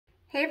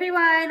Hey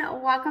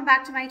everyone, welcome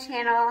back to my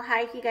channel.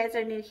 Hi, if you guys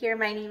are new here,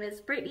 my name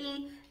is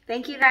Brittany.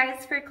 Thank you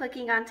guys for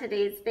clicking on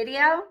today's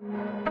video.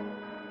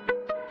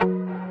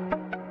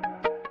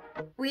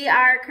 We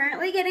are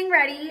currently getting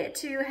ready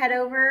to head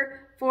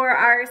over for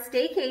our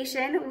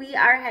staycation. We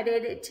are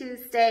headed to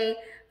stay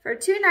for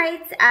 2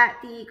 nights at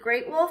the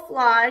Great Wolf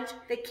Lodge.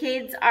 The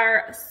kids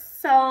are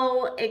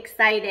so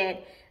excited.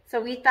 So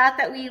we thought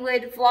that we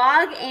would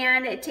vlog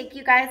and take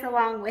you guys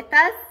along with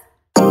us.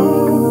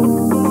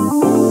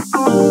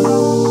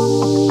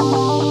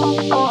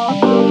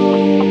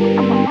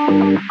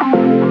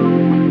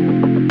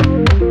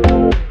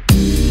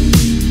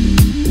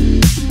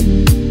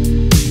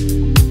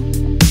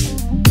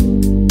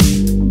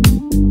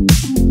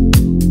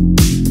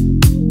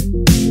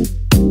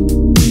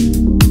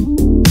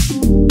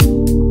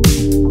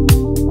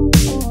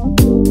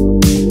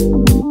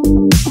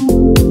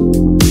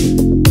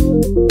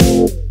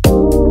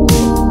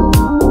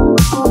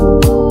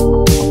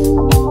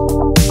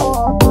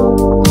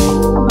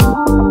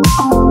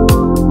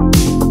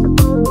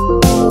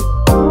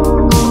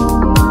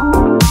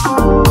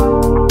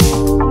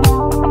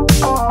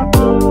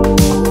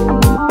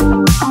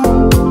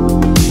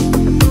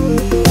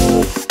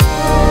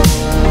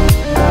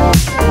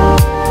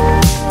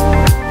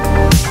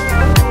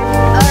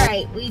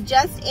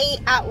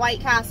 White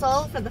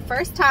Castle for the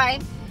first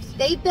time.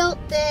 They built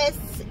this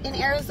in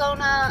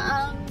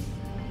Arizona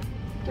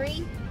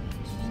 3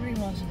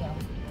 months ago.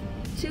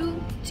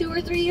 Two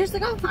or 3 years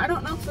ago? I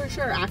don't know for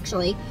sure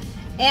actually.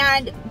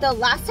 And the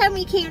last time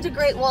we came to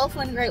Great Wolf,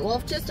 when Great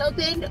Wolf just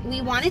opened,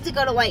 we wanted to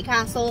go to White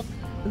Castle.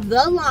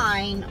 The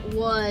line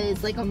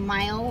was like a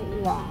mile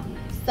long,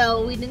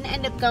 so we didn't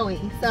end up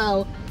going.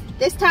 So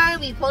this time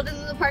we pulled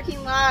into the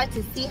parking lot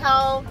to see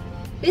how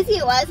busy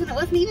it was, and it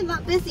wasn't even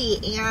that busy,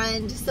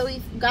 and so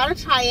we've got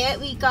to try it.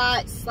 We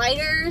got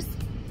sliders,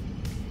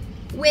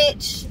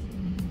 which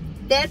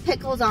they had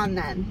pickles on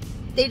them.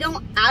 They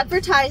don't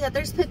advertise that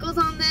there's pickles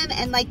on them,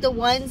 and like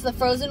the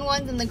frozen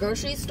ones in the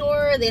grocery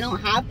store, they don't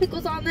have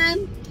pickles on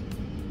them.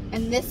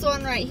 And this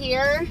one right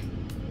here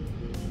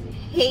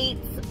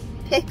hates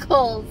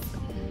pickles,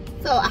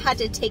 so I had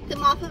to take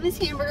them off of his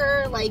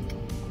hamburger like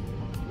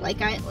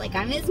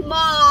I'm his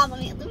mom. Let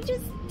me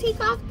just take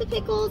off the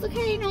pickles.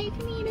 Okay, now you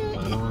can eat it.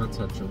 I don't want to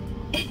touch them.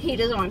 He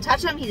doesn't want to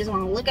touch them. He doesn't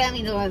want to look at them.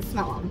 He doesn't want to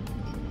smell them.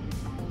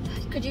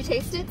 Could you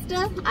taste it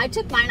still? I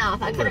took mine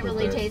off. I couldn't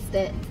really taste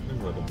it. A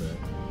little bit.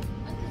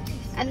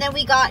 And then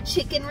we got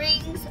chicken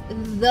rings.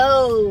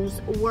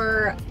 Those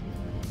were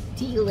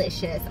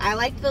delicious. I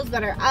liked those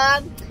better.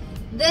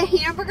 The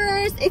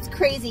hamburgers, it's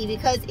crazy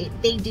because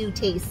they do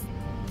taste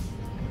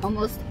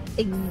almost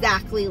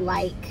exactly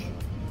like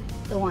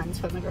the ones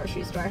from the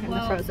grocery store and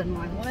the frozen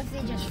one. What if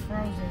they just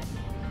froze it?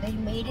 They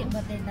made it,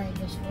 but then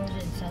they just froze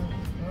it and sell it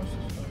at the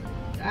grocery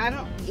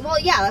store. Well,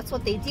 yeah, that's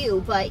what they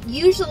do. But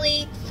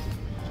usually,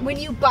 when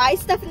you buy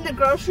stuff in the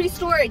grocery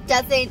store, it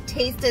doesn't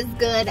taste as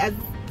good as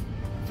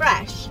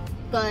fresh.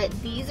 But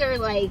these are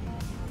like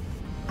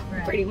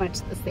pretty much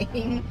the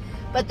same.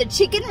 But the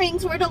chicken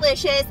rings were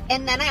delicious.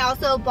 And then I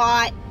also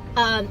bought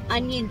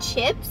onion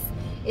chips.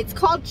 It's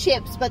called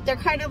chips, but they're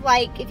kind of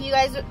like, if you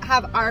guys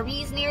have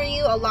Arby's near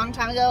you, a long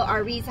time ago,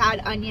 Arby's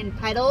had onion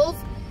petals.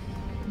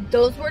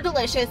 Those were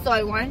delicious, so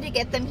I wanted to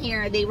get them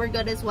here. They were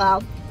good as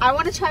well. I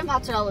want to try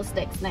mozzarella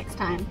sticks next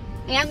time.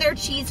 And their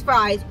cheese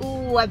fries.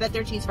 Ooh, I bet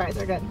their cheese fries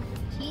are good.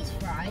 Cheese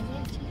fries?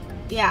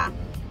 Yeah.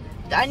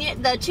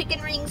 The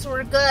chicken rings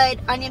were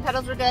good. Onion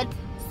petals were good.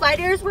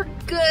 Sliders were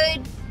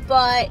good,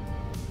 but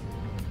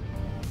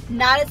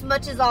not as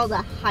much as all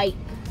the hype.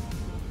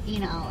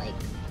 You know, like,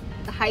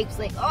 the hype's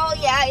like, oh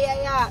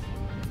yeah.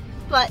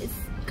 But it's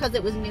because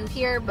it was new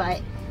here,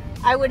 but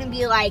I wouldn't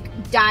be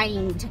like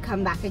dying to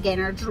come back again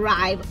or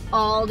drive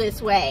all this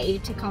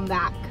way to come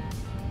back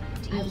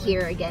to eat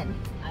here again.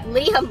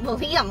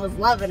 Liam was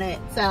loving it,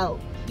 so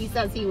he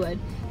says he would.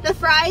 The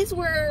fries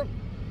were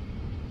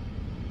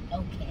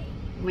okay.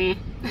 Meh.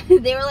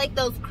 They were like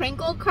those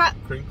crinkle cut.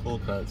 Crinkle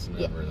cuts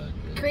never that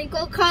good.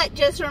 Crinkle cut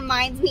just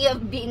reminds me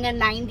of being a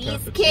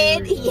 90s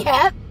kid.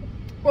 Yep.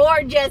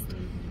 Or just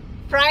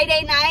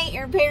Friday night,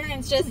 your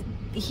parents just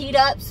heat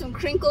up some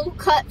crinkle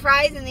cut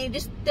fries and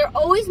they're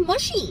always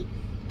mushy.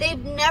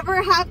 They've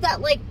never had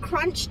that like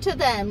crunch to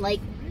them. Like,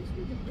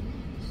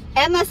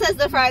 Emma says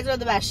the fries are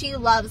the best. She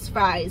loves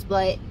fries,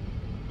 but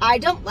I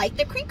don't like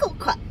the crinkle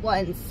cut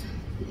ones.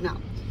 No.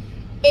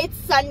 It's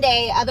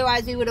Sunday,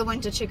 otherwise we would have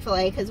went to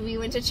Chick-fil-A, because we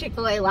went to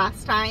Chick-fil-A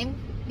last time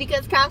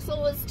because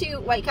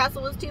White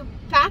Castle was too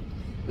packed.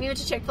 We went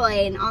to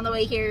Chick-fil-A, and on the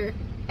way here,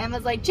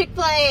 Emma's like,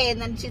 Chick-fil-A,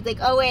 and then she's like,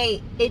 oh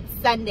wait, it's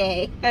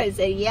Sunday. I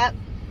said, yep,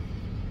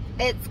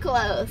 it's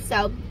closed.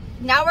 So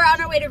now we're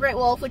on our way to Great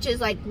Wolf, which is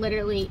like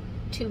literally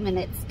 2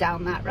 minutes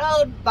down that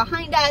road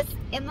behind us,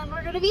 and then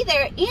we're gonna be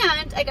there.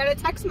 And I got a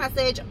text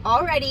message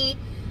already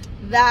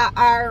that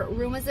our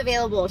room is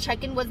available.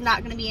 Check-in was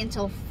not gonna be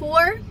until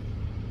 4,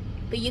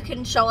 but you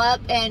can show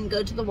up and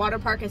go to the water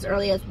park as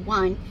early as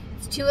 1.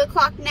 It's 2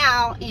 o'clock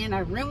now, and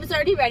our room is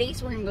already ready,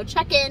 so we're gonna go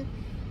check in.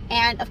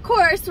 And of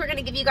course, we're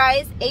gonna give you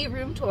guys a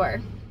room tour.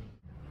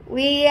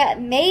 We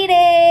made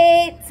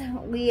it.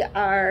 We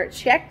are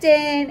checked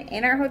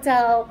in our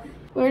hotel.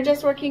 We're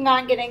just working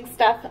on getting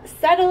stuff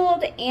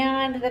settled,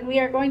 and then we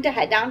are going to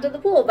head down to the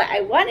pool. But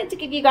I wanted to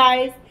give you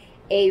guys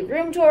a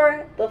room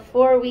tour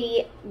before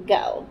we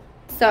go.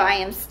 So I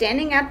am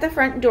standing at the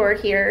front door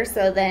here.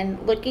 So then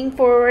looking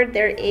forward,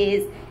 there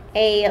is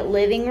a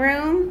living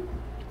room.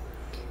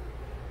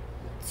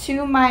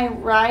 To my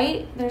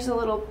right, there's a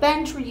little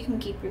bench where you can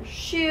keep your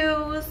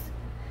shoes,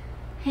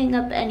 hang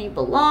up any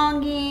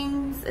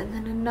belongings, and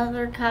then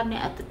another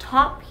cabinet at the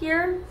top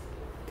here.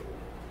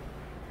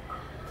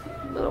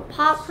 Little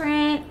paw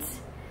print.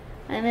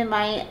 I'm in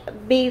my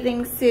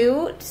bathing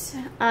suit,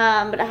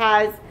 but it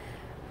has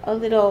a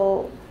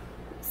little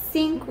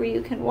sink where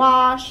you can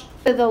wash.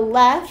 To the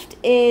left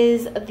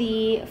is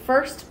the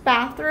first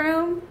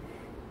bathroom,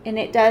 and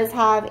it does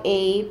have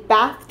a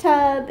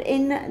bathtub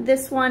in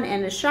this one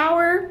and a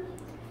shower.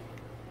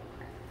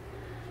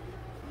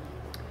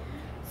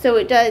 So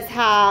it does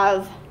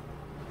have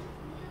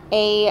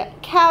a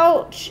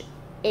couch,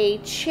 a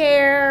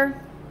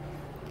chair,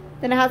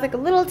 then it has like a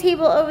little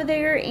table over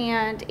there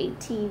and a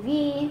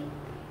TV.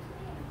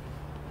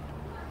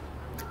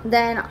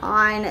 Then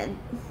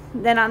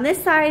on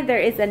this side there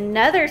is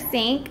another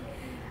sink,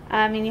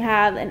 and you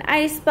have an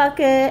ice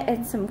bucket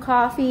and some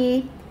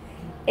coffee.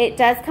 It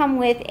does come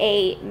with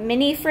a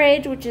mini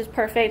fridge, which is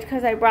perfect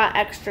because I brought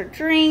extra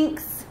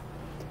drinks.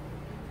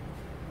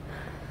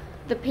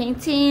 The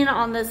painting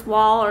on this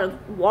wall, or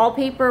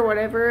wallpaper,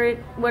 whatever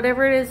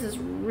it is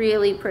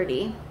really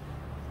pretty.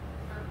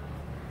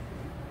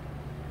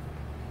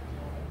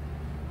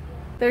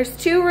 There's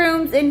 2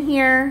 rooms in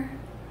here.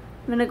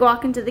 I'm gonna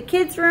walk into the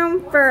kids'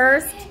 room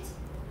first.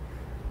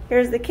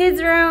 Here's the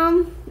kids'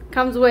 room.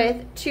 Comes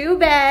with 2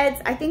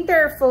 beds. I think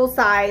they're full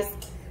size.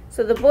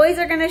 So the boys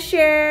are gonna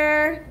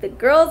share, the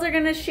girls are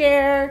gonna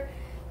share.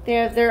 They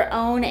have their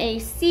own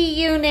AC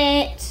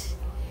unit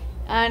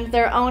and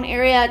their own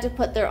area to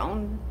put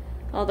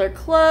all their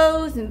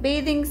clothes and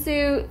bathing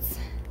suits.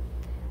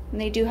 And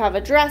they do have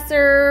a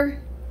dresser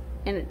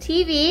and a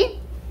TV.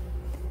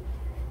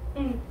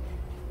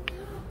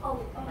 Oh,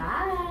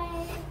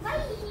 bye.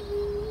 Bye.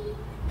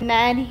 And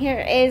then here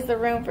is the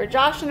room for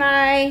Josh and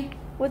I.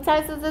 What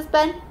size is this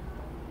bed?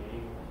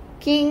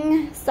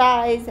 King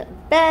size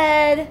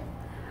bed.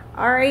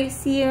 Our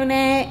AC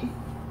unit.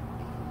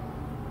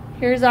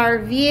 Here's our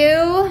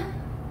view.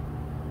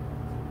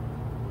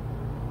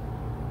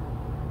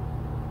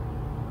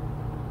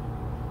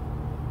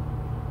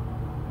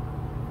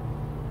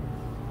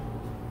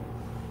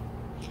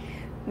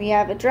 We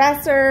have a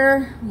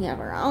dresser. We have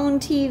our own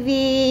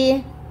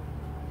TV.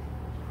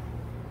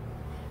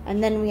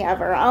 And then we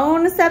have our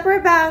own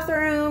separate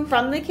bathroom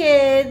from the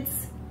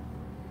kids.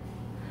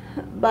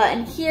 But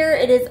in here,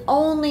 it is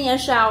only a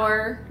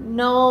shower,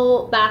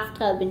 no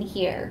bathtub in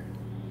here.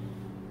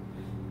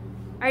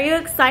 Are you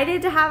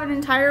excited to have an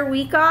entire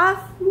week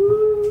off?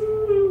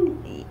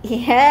 Woo.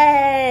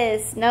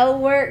 Yes, no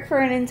work for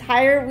an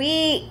entire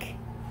week.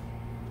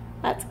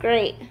 That's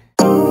great.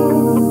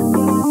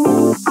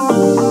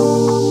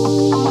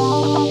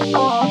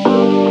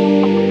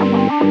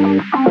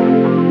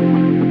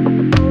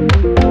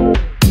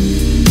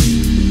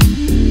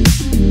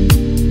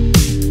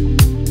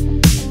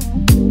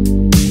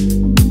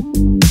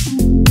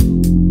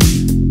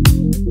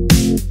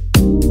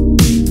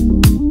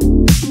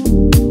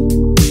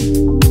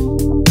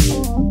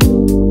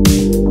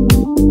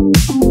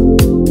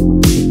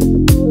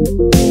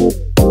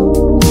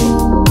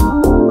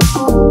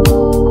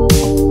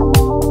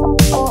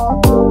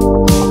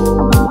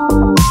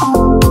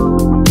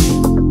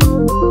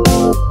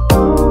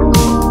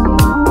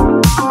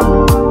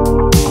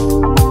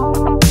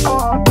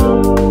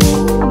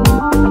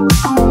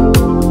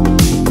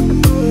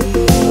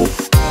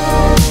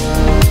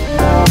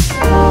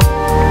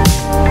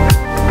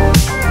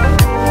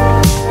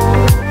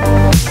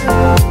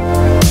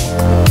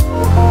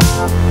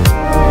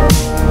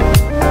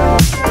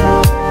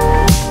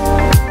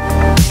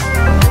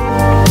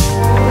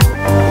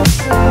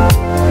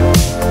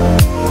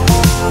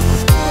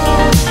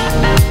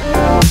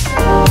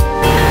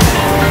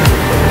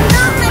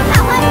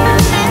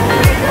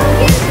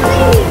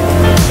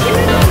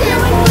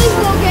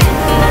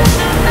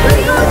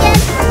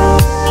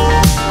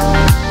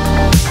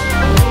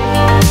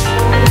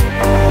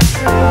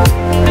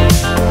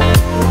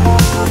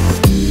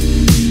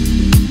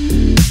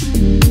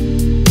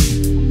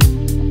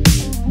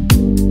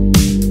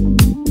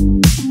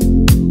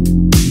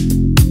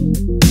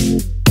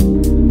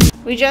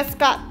 We just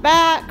got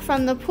back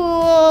from the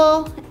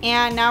pool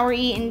and now we're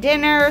eating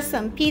dinner,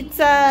 some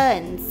pizza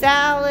and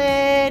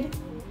salad.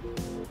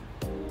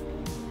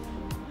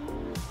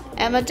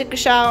 Emma took a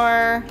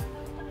shower.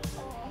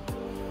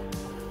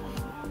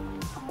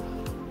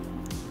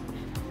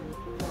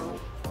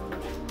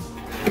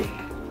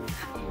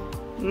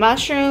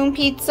 Mushroom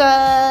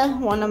pizza,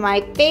 one of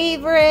my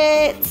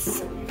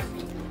favorites.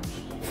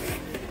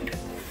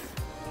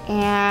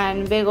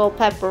 And big old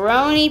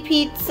pepperoni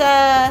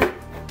pizza.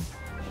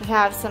 It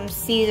have some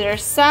Caesar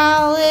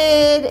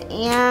salad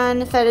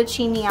and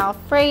fettuccine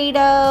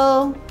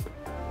Alfredo.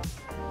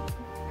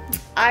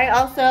 I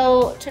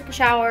also took a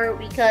shower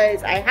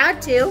because I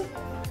had to.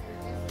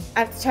 I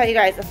have to tell you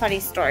guys a funny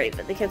story,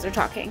 but the kids are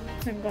talking,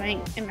 so I'm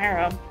going in my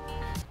room.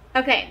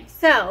 Okay,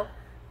 so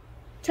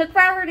took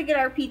forever to get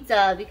our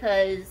pizza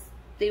because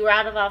they were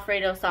out of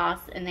Alfredo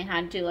sauce and they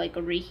had to like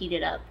reheat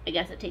it up. I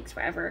guess it takes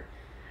forever.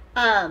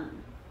 I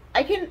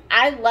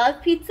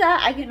love pizza.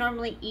 I can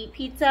normally eat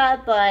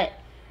pizza, but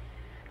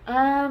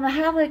I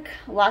have like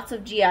lots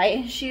of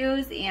GI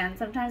issues and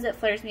sometimes it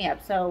flares me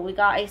up. So we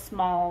got a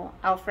small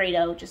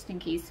Alfredo just in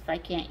case if I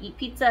can't eat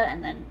pizza,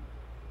 and then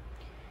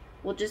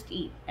we'll just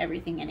eat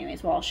everything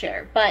anyways. We'll all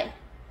share. But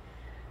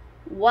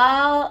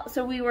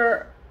so we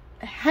were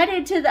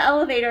headed to the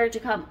elevator to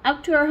come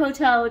up to our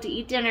hotel to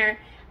eat dinner,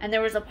 and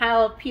there was a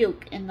pile of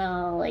puke in the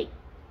like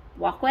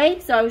walkway.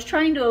 So I was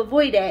trying to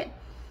avoid it,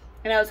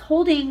 and I was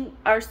holding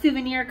our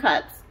souvenir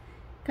cups.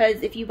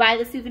 Because if you buy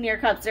the souvenir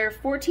cups, they're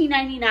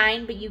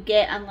 $14.99, but you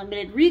get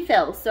unlimited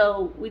refills.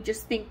 So we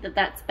just think that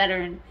that's better,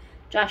 and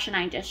Josh and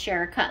I just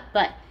share a cup.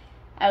 But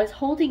I was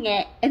holding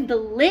it, and the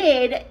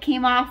lid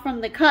came off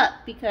from the cup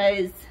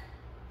because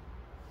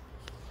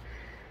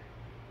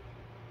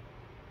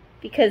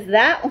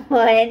that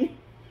one,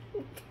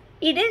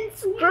 you didn't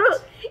screw the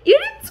lid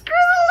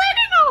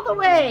in all the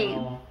way.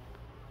 Oh.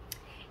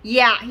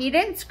 Yeah, he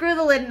didn't screw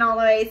the lid in all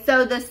the way.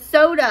 So the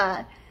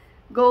soda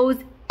goes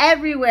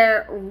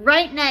everywhere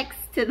right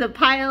next to the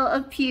pile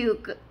of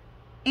puke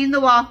in the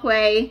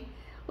walkway.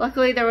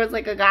 Luckily there was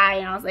like a guy,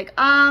 and I was like,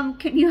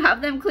 can you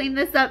have them clean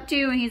this up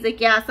too? And he's like,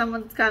 yeah,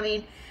 someone's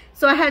coming.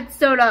 So I had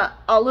soda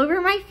all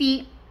over my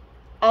feet,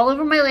 all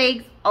over my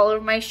legs, all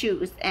over my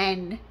shoes,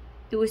 and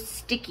it was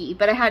sticky.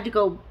 But I had to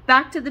go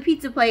back to the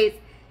pizza place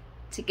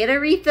to get a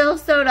refill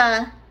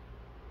soda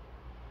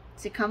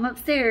to come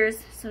upstairs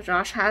so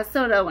Josh has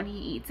soda when he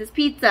eats his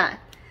pizza.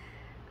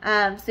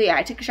 So yeah,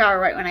 I took a shower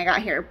right when I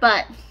got here.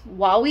 But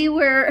while we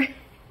were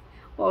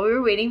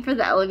waiting for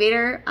the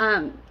elevator,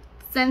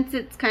 since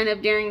it's kind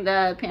of during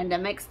the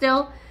pandemic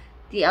still,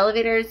 the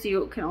elevators,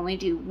 you can only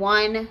do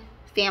one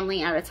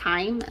family at a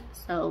time,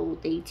 so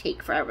they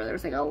take forever.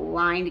 There's like a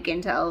line to get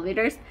into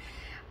elevators.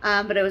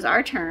 But it was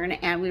our turn,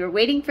 and we were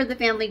waiting for the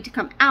family to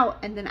come out,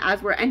 and then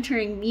as we're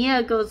entering,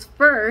 Mia goes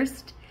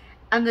first,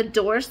 and the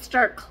doors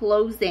start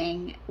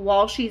closing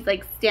while she's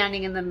like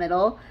standing in the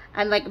middle,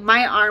 and like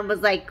my arm was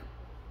like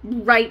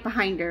right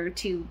behind her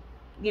to,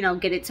 you know,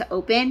 get it to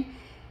open.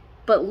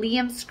 But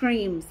Liam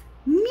screams,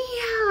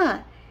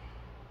 Mia!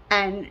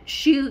 And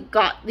she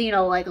got, you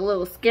know, like a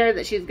little scared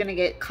that she was gonna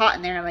get caught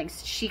in there, and like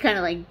she kind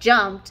of like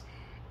jumped.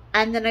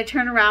 And then I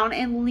turn around,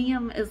 and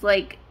Liam is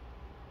like,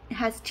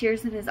 has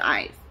tears in his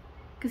eyes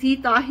because he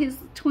thought his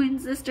twin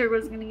sister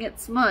was gonna get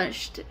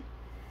smushed.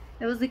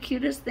 It was the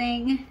cutest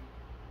thing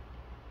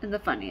and the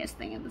funniest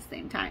thing at the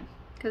same time,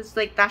 because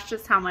like that's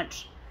just how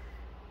much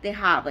they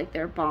have like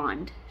their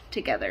bond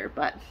together.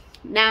 But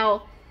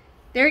now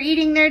they're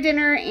eating their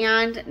dinner,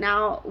 and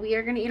now we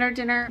are gonna eat our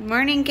dinner.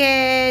 Morning,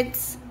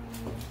 kids.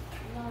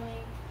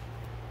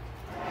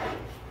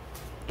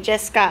 We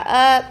just got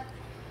up.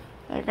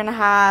 They're gonna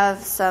have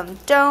some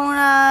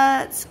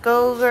donuts,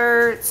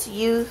 Go-Gurts,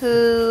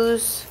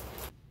 Yoo-Hoos.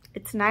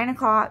 It's 9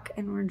 o'clock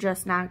and we're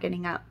just now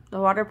getting up. The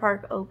water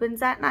park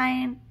opens at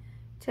 9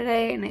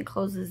 today and it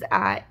closes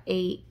at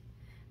 8.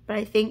 But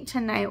I think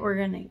tonight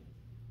we're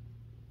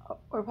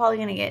probably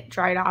gonna get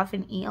dried off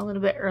and eat a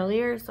little bit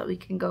earlier so we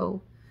can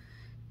go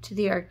to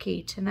the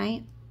arcade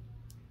tonight.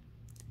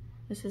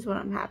 This is what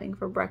I'm having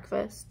for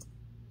breakfast.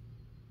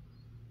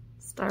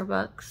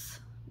 Starbucks.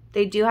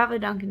 They do have a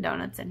Dunkin'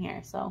 Donuts in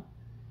here, so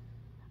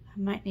I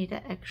might need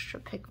an extra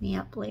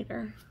pick-me-up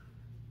later.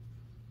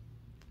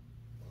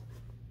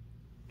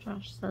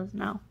 Josh says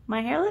no.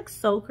 My hair looks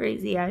so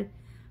crazy. I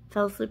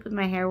fell asleep with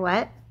my hair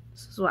wet.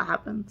 This is what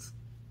happens.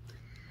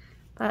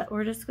 But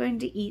we're just going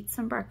to eat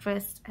some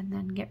breakfast and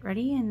then get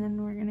ready, and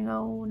then we're gonna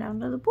go down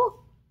to the pool.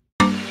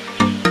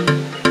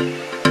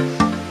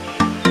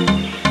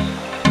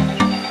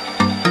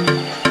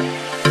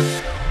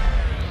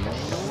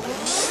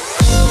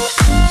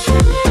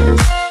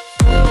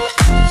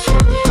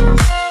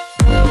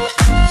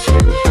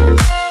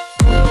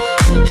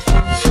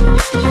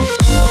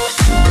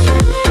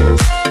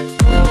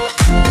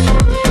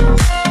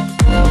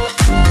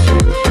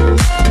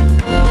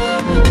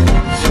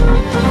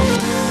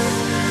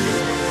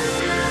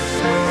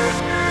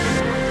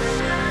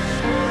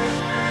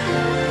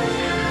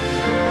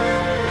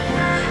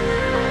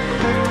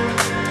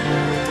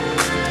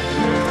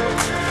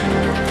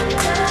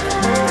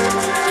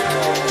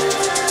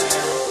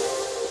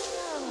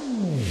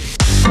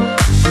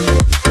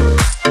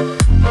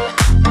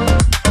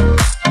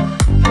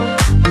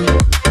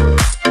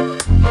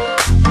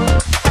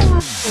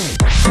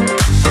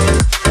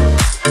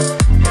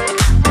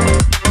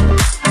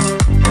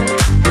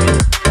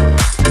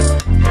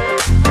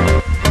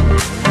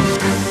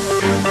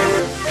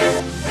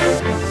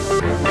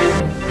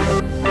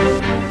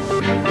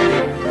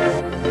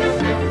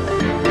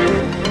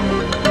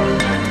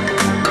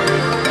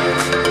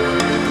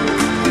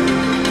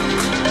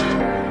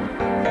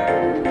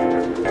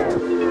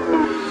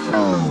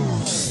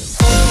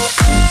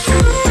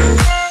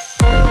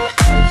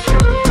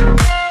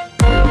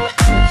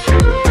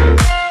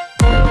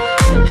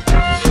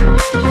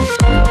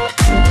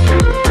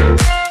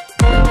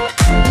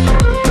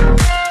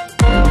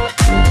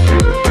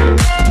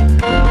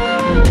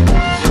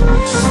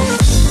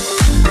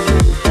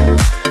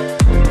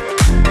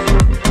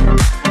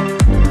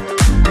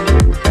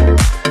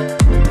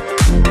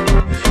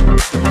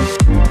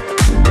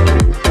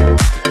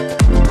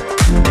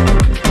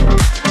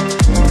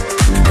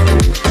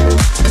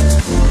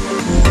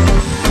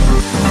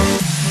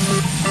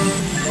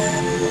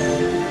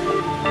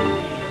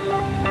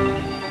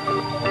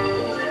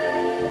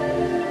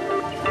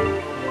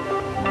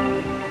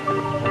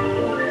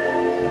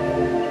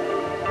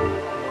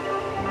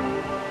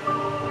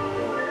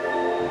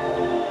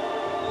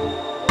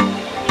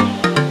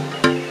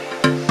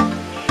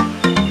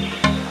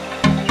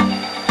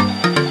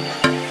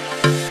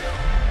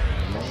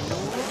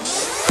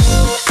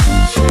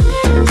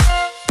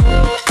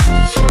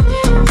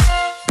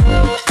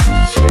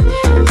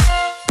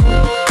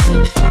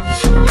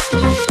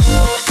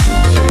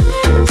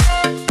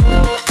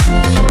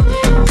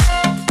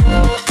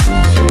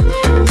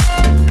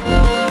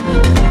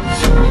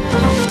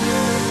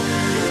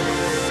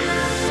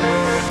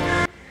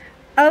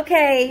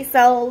 Okay,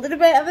 so a little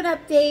bit of an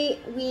update.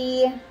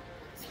 We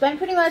spent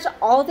pretty much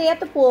all day at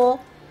the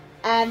pool,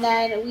 and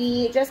then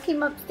we just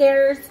came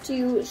upstairs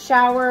to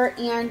shower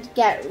and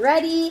get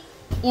ready,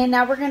 and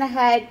now we're gonna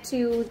head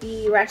to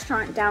the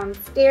restaurant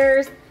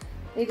downstairs.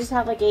 They just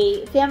have like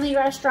a family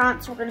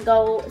restaurant, so we're gonna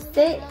go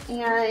sit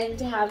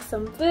and have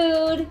some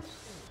food.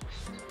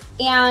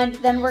 And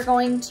then we're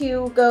going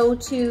to go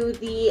to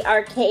the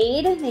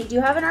arcade. They do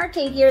have an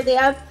arcade here. They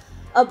have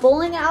a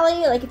bowling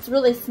alley, like it's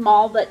really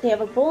small, but they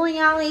have a bowling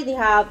alley. They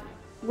have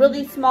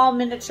really small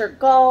miniature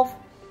golf.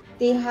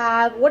 They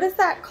have, what is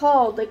that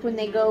called? Like when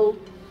they go,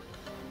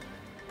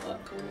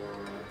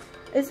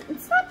 it's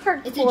not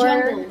parkour. It's a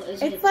jungle.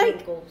 It's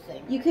like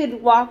thing. You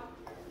could walk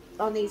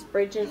on these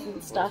bridges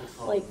and stuff.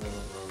 Like,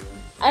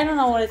 I don't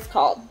know what it's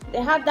called.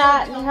 They have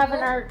that, and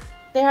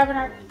they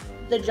have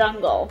the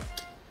jungle.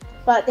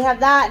 But they have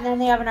that, and then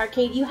they have an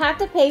arcade. You have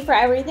to pay for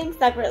everything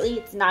separately.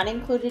 It's not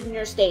included in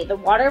your stay. The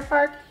water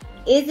park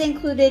is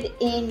included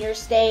in your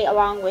stay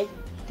along with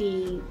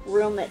the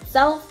room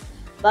itself,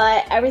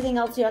 but everything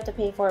else you have to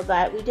pay for.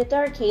 But we did the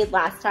arcade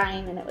last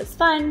time, and it was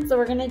fun, so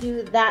we're going to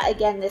do that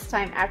again this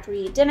time after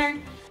we eat dinner.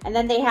 And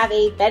then they have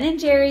a Ben &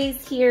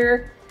 Jerry's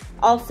here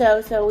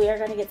also, so we are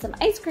going to get some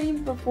ice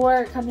cream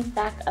before coming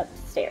back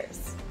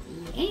upstairs.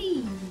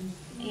 Yay!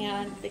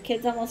 And the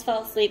kids almost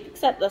fell asleep,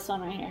 except this one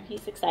right here.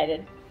 He's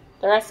excited.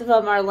 The rest of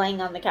them are laying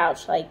on the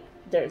couch like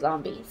they're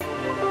zombies.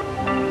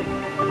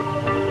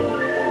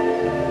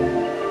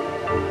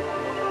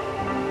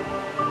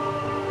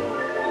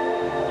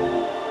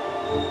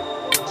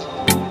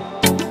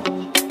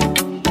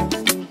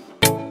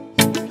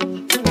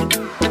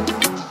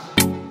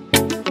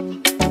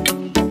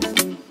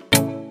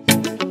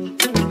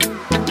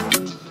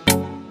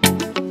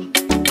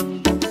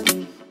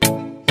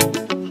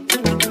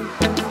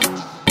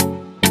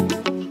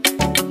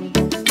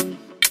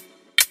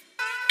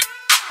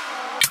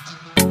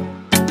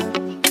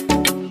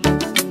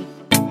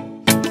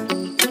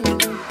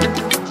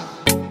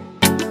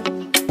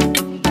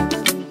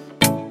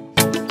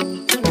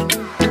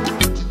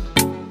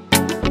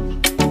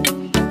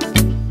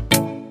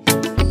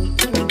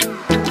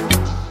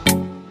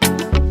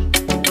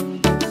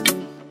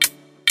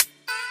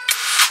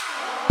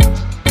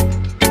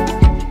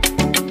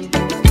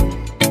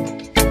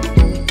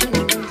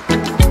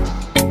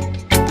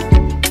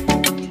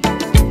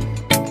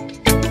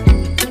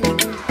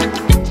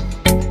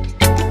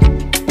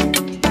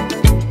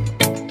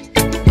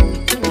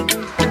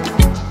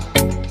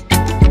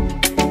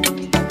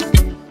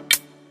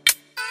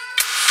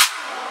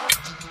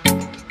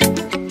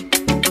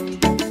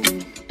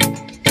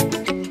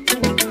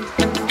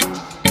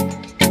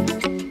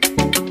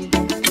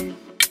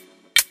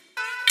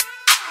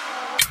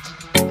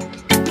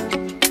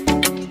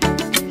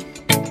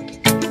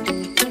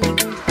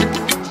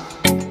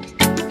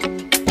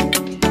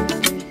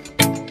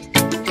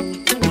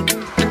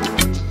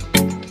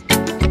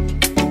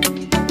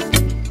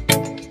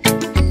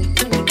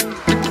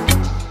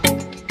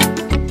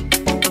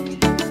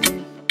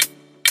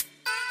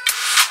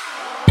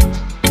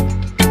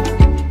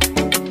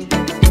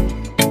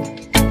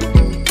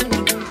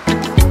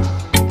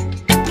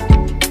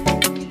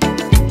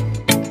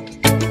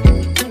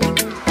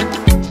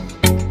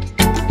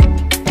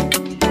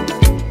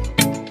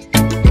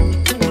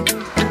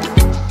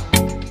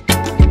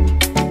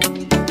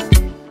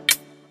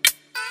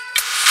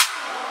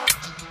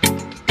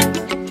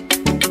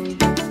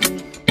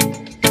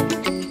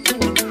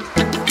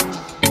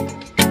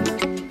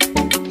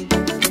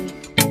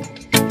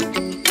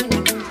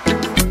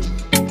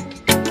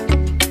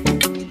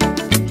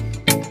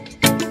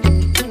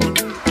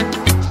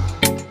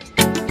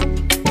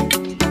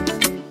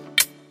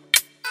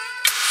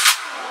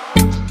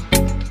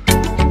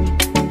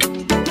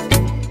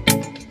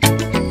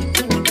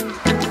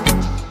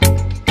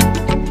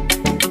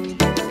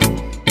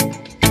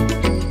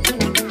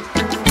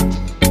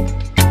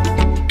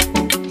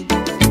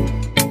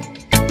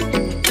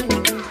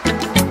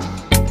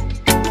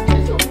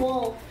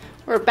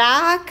 We're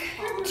back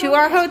to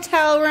our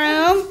hotel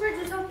room. The fridge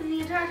was open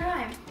the entire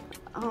time.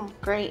 Oh,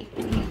 great.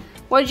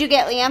 What did you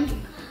get, Liam?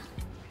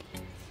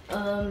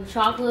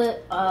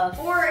 Chocolate,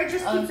 or it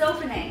just keeps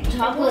opening.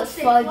 Chocolate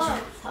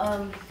fudge,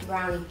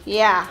 brownie.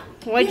 Yeah.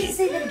 What'd you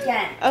say that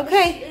again?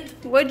 Okay.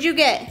 What'd you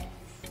get?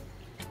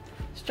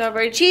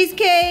 Strawberry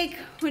cheesecake.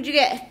 What'd you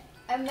get?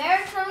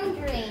 American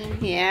Dream.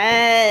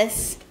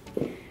 Yes.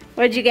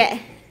 What'd you get?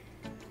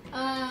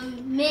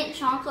 Mint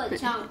chocolate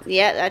chunk.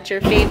 Yeah, that's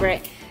your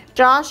favorite.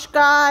 Josh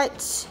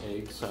got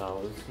Egg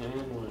salad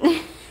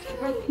sandwich.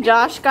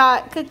 Josh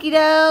got cookie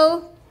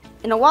dough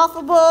in a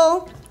waffle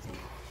bowl,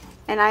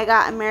 and I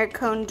got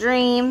American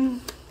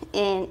Dream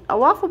in a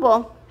waffle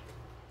bowl.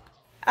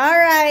 All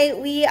right,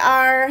 we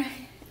are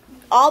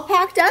all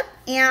packed up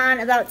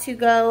and about to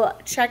go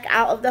check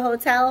out of the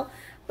hotel,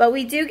 but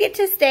we do get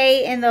to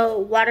stay in the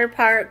water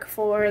park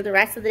for the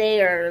rest of the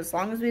day, or as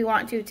long as we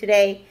want to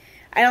today.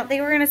 I don't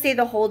think we're gonna stay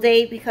the whole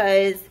day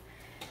because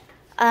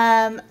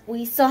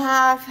We still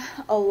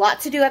have a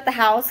lot to do at the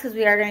house because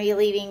we are going to be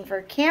leaving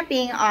for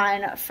camping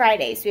on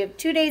Friday. So we have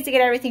 2 days to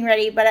get everything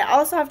ready. But I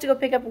also have to go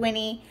pick up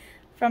Winnie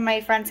from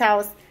my friend's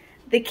house.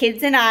 The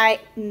kids and I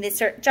miss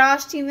her.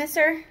 Josh, do you miss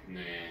her?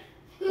 Nah.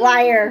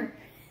 Liar.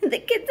 The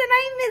kids and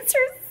I miss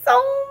her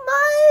so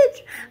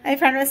much. My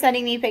friend was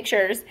sending me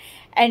pictures.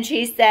 And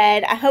she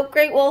said, I hope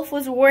Great Wolf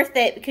was worth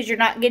it because you're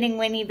not getting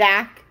Winnie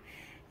back.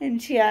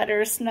 And she had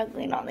her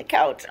snuggling on the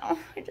couch. Oh,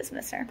 I just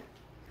miss her.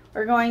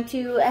 We're going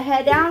to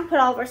head down, put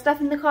all of our stuff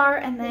in the car,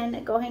 and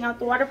then go hang out at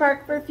the water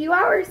park for a few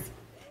hours.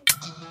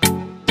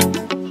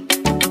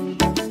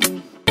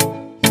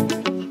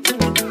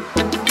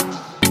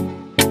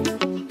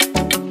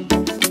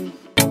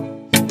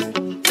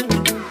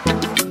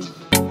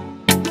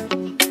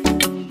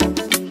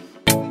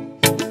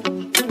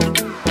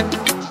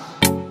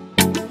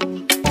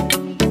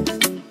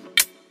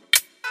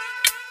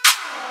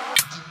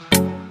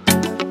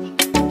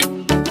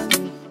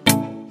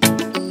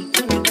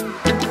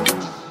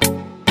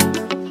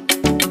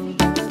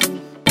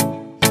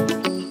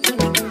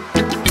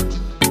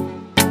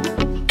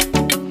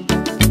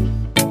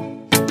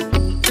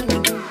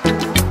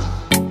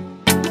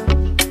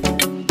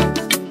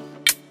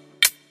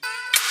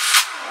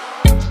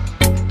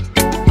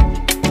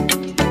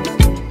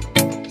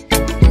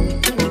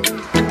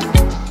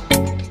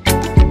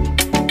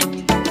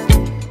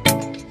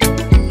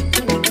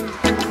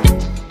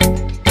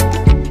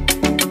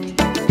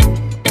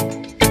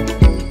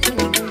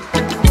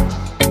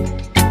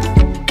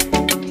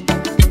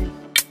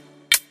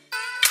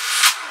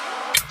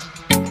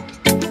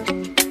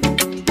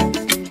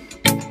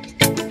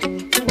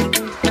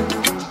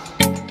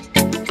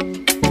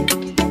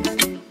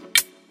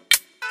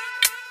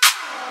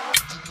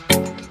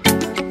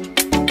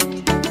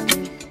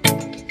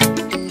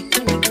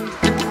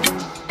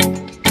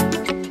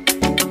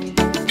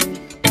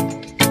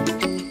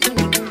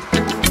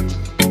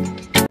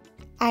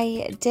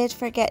 I did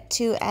forget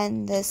to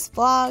end this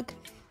vlog,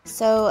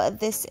 so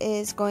this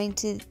is going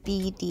to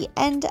be the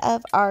end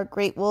of our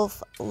Great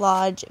Wolf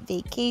Lodge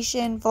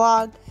vacation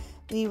vlog.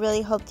 We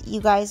really hope that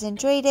you guys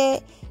enjoyed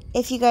it.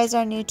 If you guys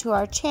are new to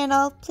our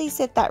channel, please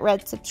hit that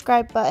red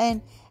subscribe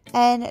button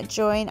and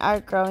join our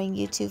growing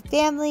YouTube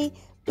family.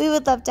 We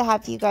would love to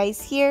have you guys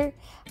here.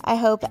 I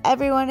hope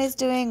everyone is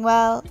doing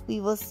well.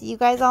 We will see you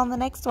guys all in the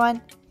next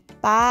one.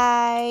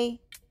 Bye!